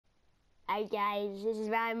Hi guys, this is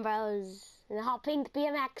Ryan Bros in the hot pink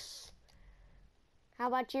BMX. How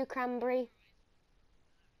about you, Cranberry?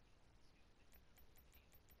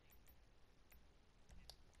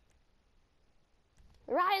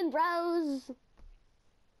 Ryan Bros!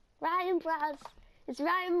 Ryan Bros! It's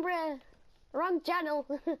Ryan Bros! Wrong channel!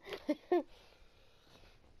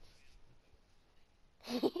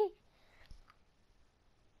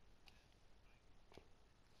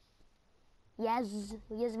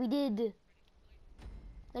 Yes we did.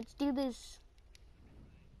 Let's do this.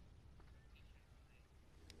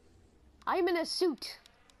 I'm in a suit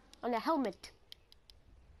and a helmet.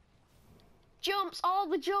 Jumps, all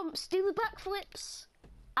the jumps, do the backflips.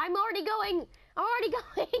 I'm already going. I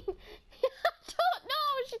don't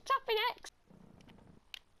know, she's tapping X.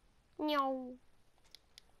 No.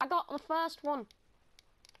 I got the first one.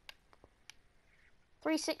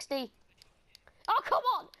 360. Oh, come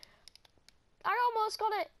on. I almost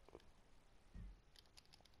got it.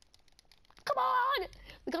 Come on.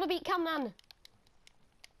 We gotta beat Camnan.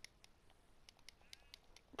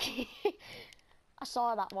 I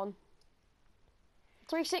saw that one.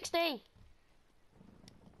 360.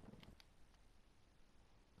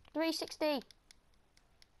 360.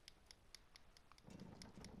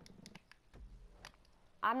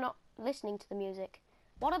 I'm not listening to the music.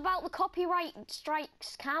 What about the copyright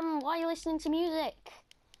strikes, Cam? Why are you listening to music?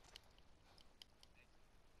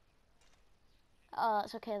 Oh,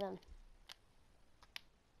 that's okay then.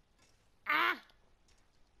 Ah!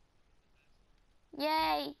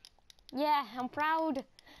 Yay! Yeah, I'm proud.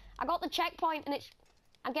 I got the checkpoint and it's...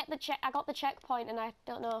 I got the checkpoint and I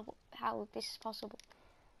don't know how this is possible.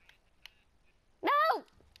 No!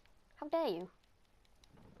 How dare you?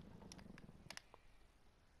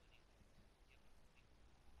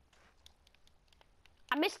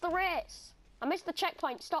 I missed the race. I missed the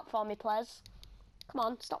checkpoint. Stop for me, please. Come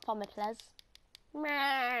on, stop for me, please.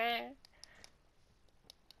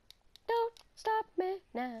 Don't stop me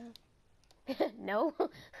now. No.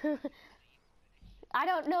 I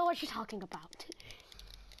don't know what you're talking about.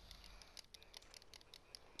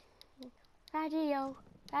 Radio.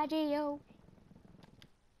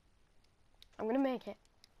 I'm gonna make it.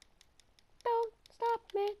 Don't stop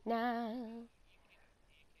me now.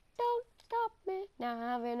 Don't stop me now.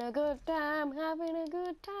 Having a good time.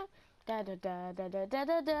 Da da da da da da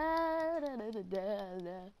da da da da da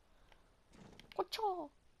da. Whatcha?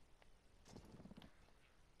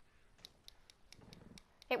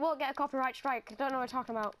 It won't get a copyright strike. I don't know what you're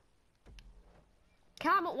talking about.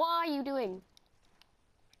 Cam, what are you doing?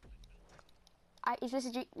 Is this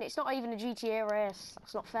it's not even a GTA race.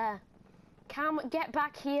 That's not fair. Cam, get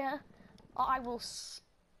back here, or I will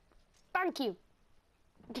spank you.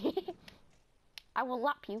 I will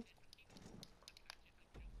lap you.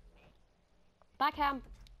 Bye, Cam.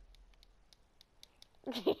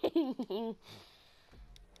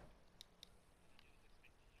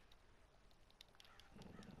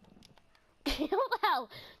 What the hell?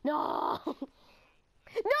 No! No,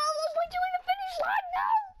 what's we doing the finish line? No!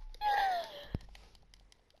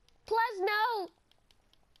 Please, no!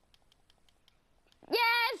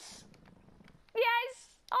 Yes! Yes!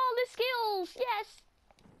 All the skills! Yes!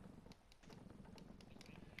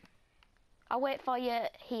 I'll wait for you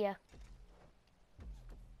here.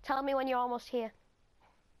 Tell me when you're almost here.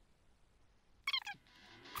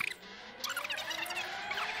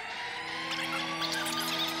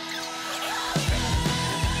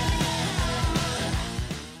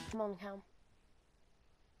 Come on, Cam.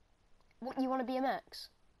 What, you want a BMX?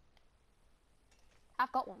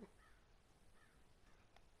 I've got one.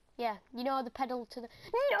 Yeah, you know the pedal to the...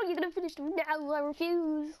 No, you're gonna finish them now, I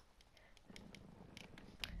refuse.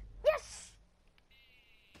 Yes!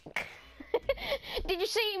 Did you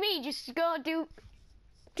see me just go do...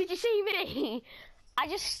 Did you see me? I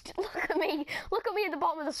just... Look at me at the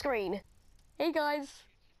bottom of the screen. Hey guys.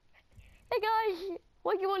 Hey guys,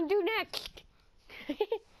 what do you want to do next?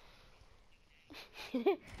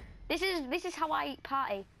 This is how I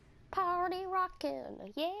party. Party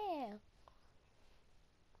rockin', yeah.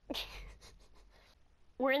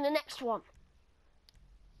 We're in the next one.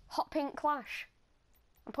 Hot pink clash.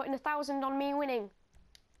 I'm putting 1,000 on me winning,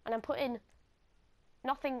 and I'm putting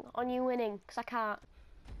nothing on you winning because I can't.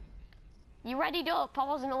 You readied up? I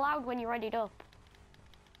wasn't allowed when you readied up.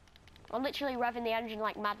 I'm literally revving the engine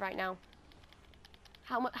like mad right now.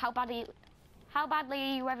 How badly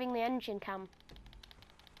are you revving the engine, Cam?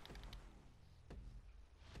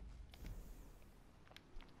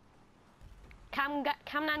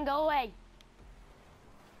 Camnan, go away.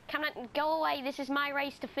 Camnan, go away. This is my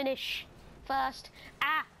race to finish first.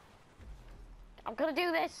 Ah! I'm gonna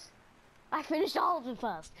do this. I finished all of them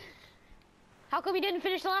first. How come you didn't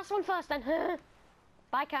finish the last one first then?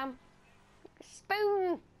 Bye, Cam.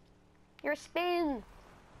 Spoon. You're a spoon.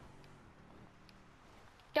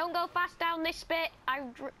 Don't go fast down this bit. I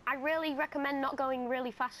really recommend not going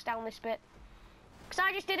really fast down this bit. Because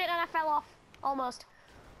I just did it and I fell off. Almost.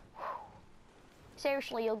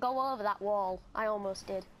 Seriously, you'll go over that wall. I almost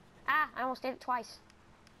did. Ah, I almost did it twice.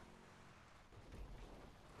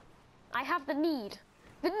 I have the need.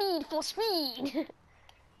 The need for speed.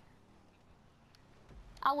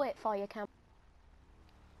 I'll wait for you, Cam.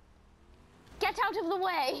 Get out of the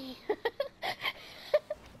way.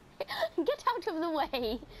 Get out of the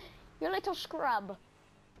way. You little scrub.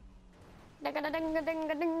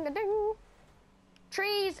 Ding-a-ding-a-ding-a-ding-a-ding.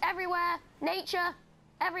 Trees everywhere. Nature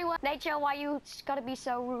everywhere. Nature, why you gotta be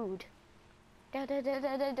so rude? Da da da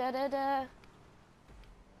da da da da da.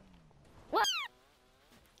 What?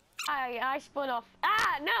 I spun off.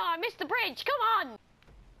 Ah, no, I missed the bridge. Come on.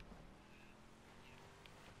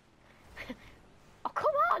 Oh,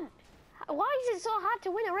 come on. Why is it so hard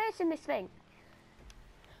to win a race in this thing?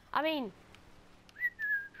 I mean,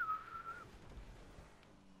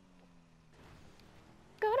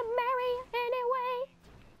 gonna marry anyway.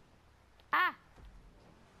 Ah.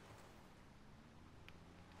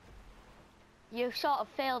 You sort of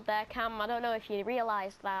failed there, Cam. I don't know if you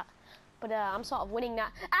realised that, but I'm sort of winning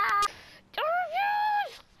that. Ah!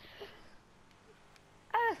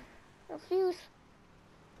 Refuse.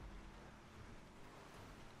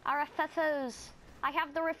 RFFOs. I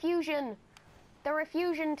have the refusion. The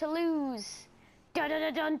refusion to lose. Dun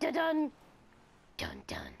dun dun dun dun. Dun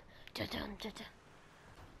dun dun dun dun dun.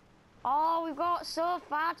 Oh, we've got so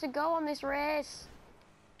far to go on this race.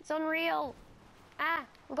 It's unreal. Ah,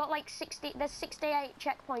 we've got like 60, there's 68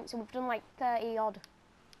 checkpoints and we've done like 30 odd.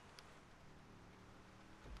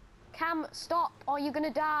 Cam, stop or you're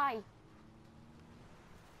gonna die.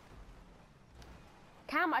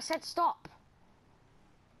 Cam, I said stop.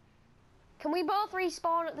 Can we both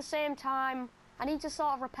respawn at the same time? I need to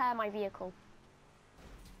sort of repair my vehicle.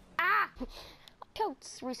 Ah!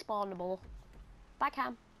 Totes respawnable. Bye,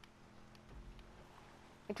 Cam.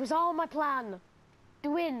 It was all my plan. To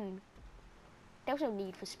win. There was no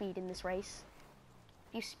need for speed in this race.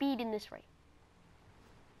 You speed in this race.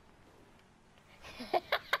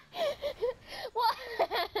 What?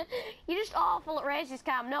 You're just awful at races,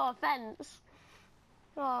 Cam. No offense.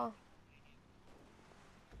 Oh.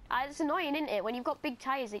 It's annoying, isn't it? When you've got big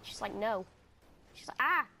tyres, it's just like, no. She's like,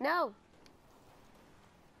 ah, no.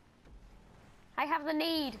 I have the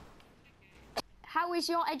need. How is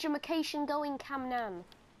your education going, Cam Nan?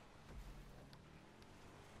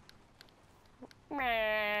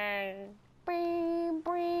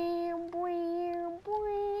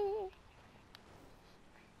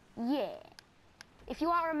 Yeah. If you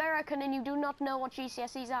are American and you do not know what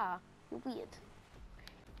GCSEs are, you're weird.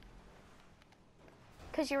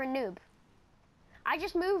 Because you're a noob. I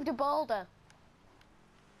just moved a boulder.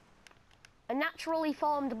 A naturally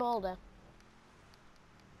formed boulder.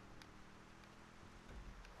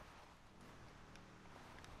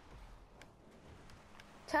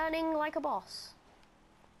 Turning like a boss.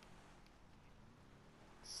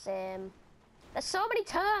 Same. There's so many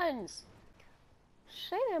turns!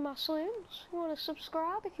 Say there, my slims. You want to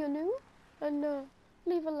subscribe if you're new? And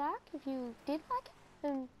leave a like if you did like it.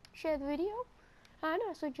 And share the video. And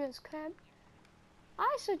I suggest Cram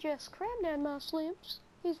down my slims.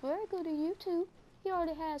 He's very good at YouTube. He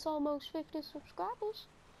already has almost 50 subscribers.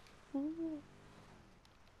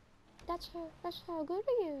 That's how good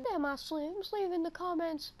he is. There, my slims. Leave in the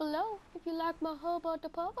comments below if you like my Hobart the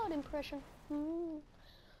Pobot impression.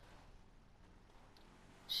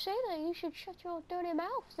 Say that, you should shut your dirty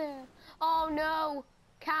mouth there. Oh no,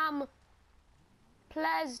 Cam.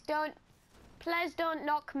 Please don't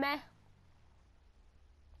knock me.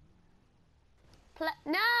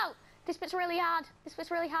 No! This bit's really hard. This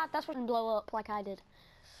bit's really hard. That's what can blow up like I did.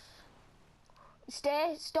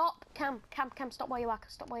 Stay. Stop. Cam, stop where you are.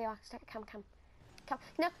 Stop where you are. Stay, Cam.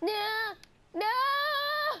 No.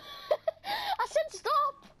 I said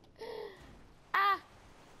stop. Ah.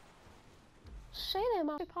 Say them,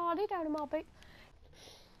 my party down in my beat.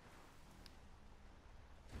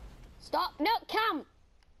 Stop. No, Cam.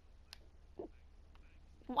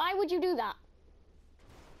 Why would you do that?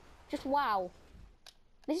 Just wow.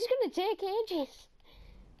 This is gonna take ages.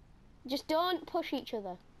 Just don't push each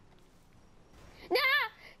other. Nah!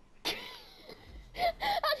 I didn't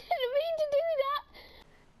mean to do that!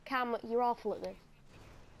 Cam, you're awful at this.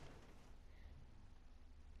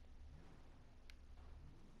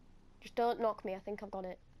 Just don't knock me, I think I've got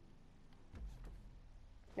it.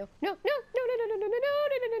 No.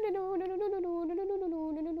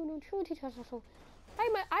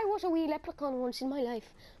 I was a wee leprechaun once in my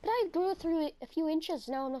life, but I grew through a few inches.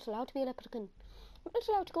 Now I'm not allowed to be a leprechaun. I'm not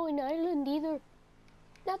allowed to go in Ireland either.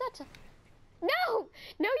 Now that's a... No!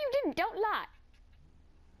 No, you didn't. Don't lie.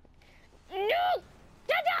 No!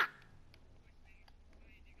 Dada!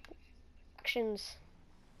 Actions.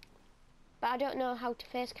 But I don't know how to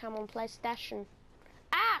face cam on PlayStation.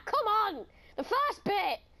 Ah, come on! The first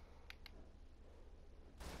bit!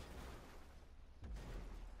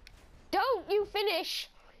 Don't you finish!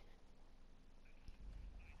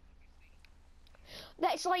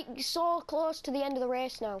 That's like so close to the end of the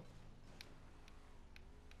race now.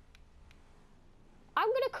 I'm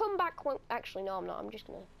gonna come back when... Actually, no, I'm not. I'm just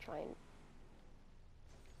gonna try and...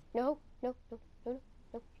 No, no, no, no,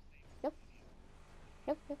 no, no,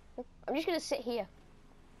 no, no, no. I'm just gonna sit here.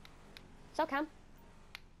 So Cam.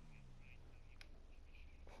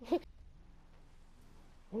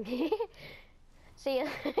 See ya.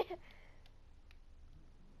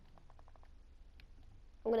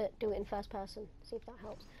 I'm gonna do it in first person. See if that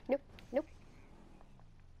helps. Nope, nope.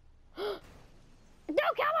 No,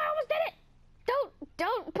 Cam, I almost did it!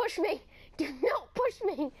 Don't push me! Do not push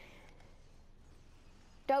me!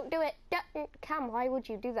 Don't do it. Cam, why would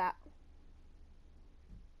you do that?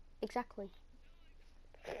 Exactly.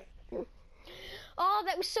 Oh,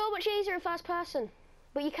 that was so much easier in first person.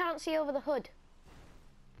 But you can't see over the hood.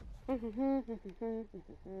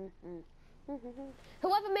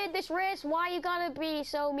 Whoever made this race, why you gotta be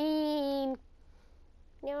so mean?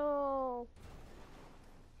 No.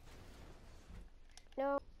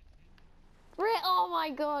 No. Oh my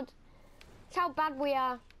god. That's how bad we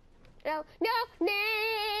are. No, no, no.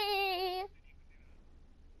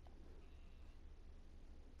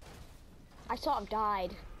 I sort of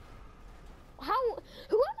died. How?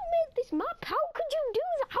 Whoever made this map, how could you do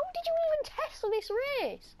that? How did you even test this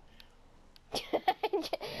race?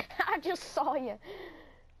 I just saw you.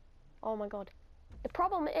 Oh my god. The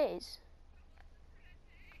problem is...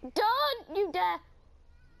 Don't you dare!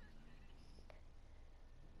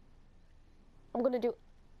 I'm gonna do...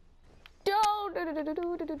 Don't!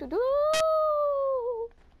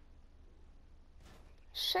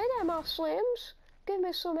 Say that, my slims. Give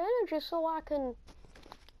me some energy so I can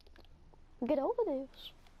get over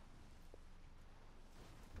this.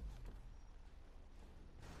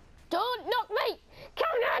 Don't knock me!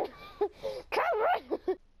 Cameron!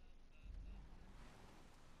 Cameron!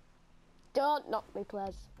 Don't knock me,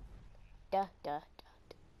 please. Da da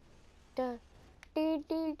da da do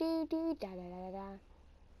do do do da da da da.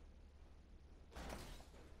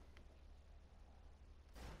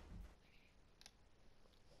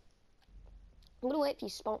 I'm gonna wait for you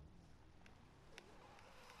to spawn.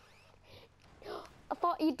 I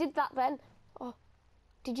thought you did that then. Oh,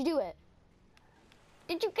 did you do it?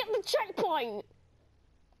 Did you get the checkpoint?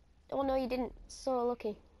 Oh no, you didn't. So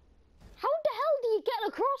lucky. How the hell do you get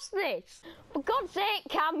across this? For God's sake,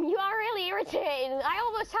 Cam, you are really irritating. I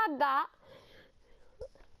almost had that.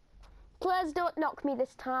 Please don't knock me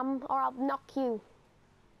this time, or I'll knock you.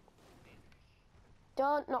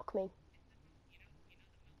 Don't knock me.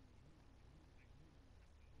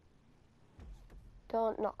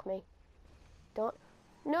 Don't knock me. Don't.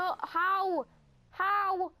 No, how?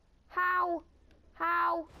 How? How?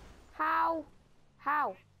 How? How?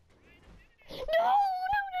 How? No,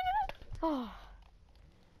 no, no, no. Oh.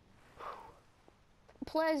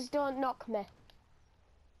 Please don't knock me.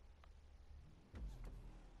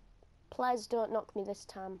 Please don't knock me this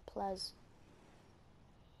time, please.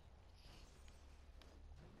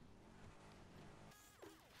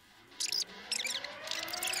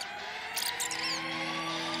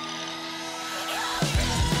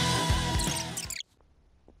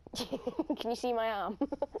 Can you see my arm?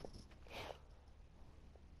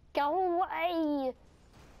 Go away!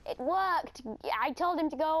 It worked! I told him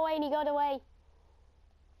to go away and he got away.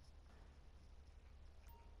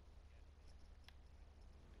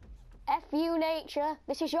 F you, nature.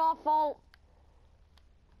 This is your fault.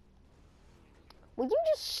 Will you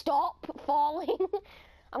just stop falling?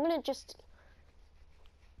 I'm gonna just...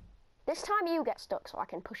 This time you get stuck so I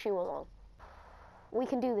can push you along. We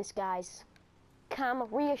can do this, guys. Cam,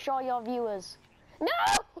 reassure your viewers. No!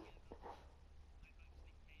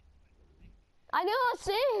 I know,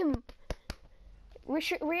 same!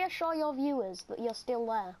 Reassure your viewers that you're still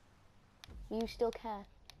there. You still care.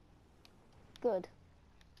 Good.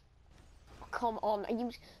 Oh, come on,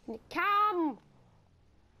 Cam!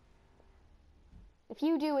 If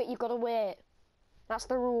you do it, you've got to wait. That's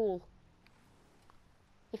the rule.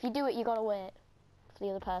 If you do it, you got to wait for the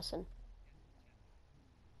other person.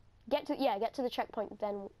 Get to the checkpoint,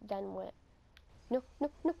 then wait. No, no,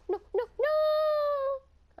 no, no, no,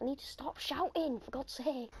 no! I need to stop shouting, for God's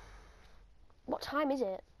sake. What time is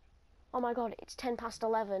it? Oh my God, it's 10 past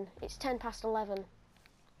 11. It's 10 past 11.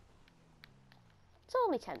 It's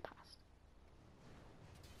only 10 past.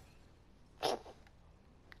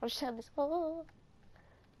 I just heard this. Oh.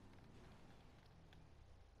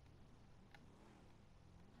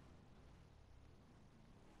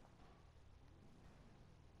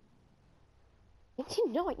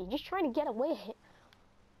 You're not, you're just trying to get away.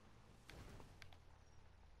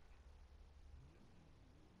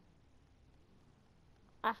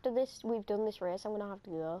 After this, we've done this race, I'm gonna have to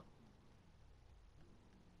go.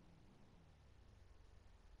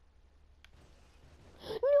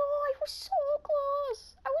 No, I was so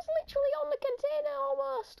close. I was literally on the container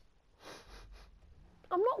almost.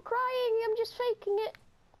 I'm not crying, I'm just faking it.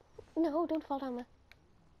 No, don't fall down there.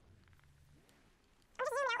 I'm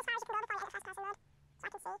just zooming out as far as you can go before you hit the first person mode, so I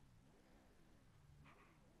can see.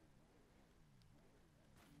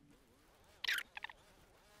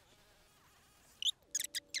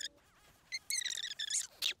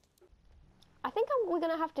 I think we're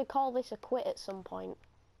gonna have to call this a quit at some point.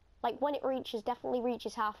 Like when it definitely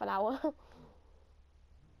reaches half an hour.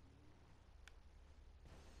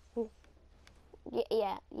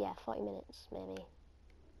 yeah, 40 minutes maybe.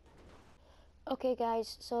 Okay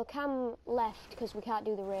guys, so Cam left because we can't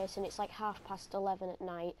do the race and it's like 11:30 at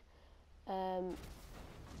night.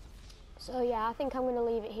 So yeah, I think I'm gonna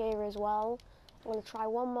leave it here as well. I'm gonna try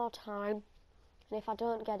one more time, and if I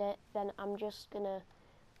don't get it, then I'm just gonna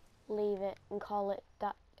leave it and call it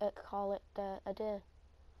a day.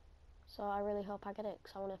 So I really hope I get it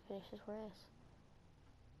because I want to finish this race.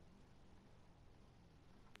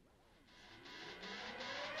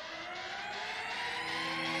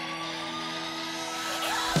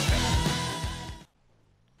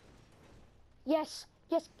 Yes,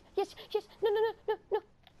 yes, yes, yes. No, no, no, no,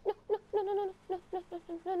 no, no, no, no, no, no, no, no,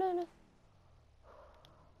 no, no, no, no.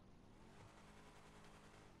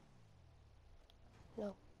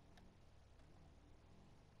 No.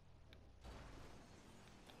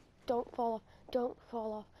 Don't fall off. Don't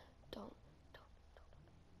fall off. Don't.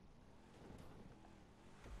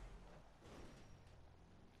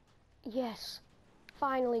 Yes.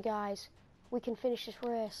 Finally, guys. We can finish this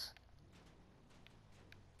race.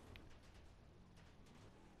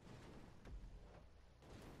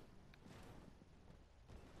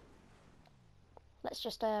 Let's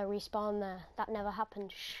just respawn there. That never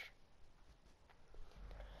happened. Shh.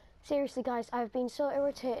 Seriously, guys, I've been so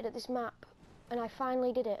irritated at this map, and I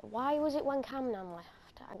finally did it. Why was it when Camnan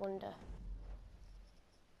left, I wonder?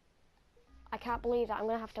 I can't believe that. I'm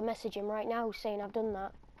going to have to message him right now saying I've done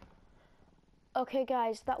that. Okay,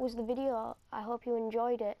 guys, that was the video. I hope you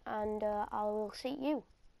enjoyed it, and I will see you.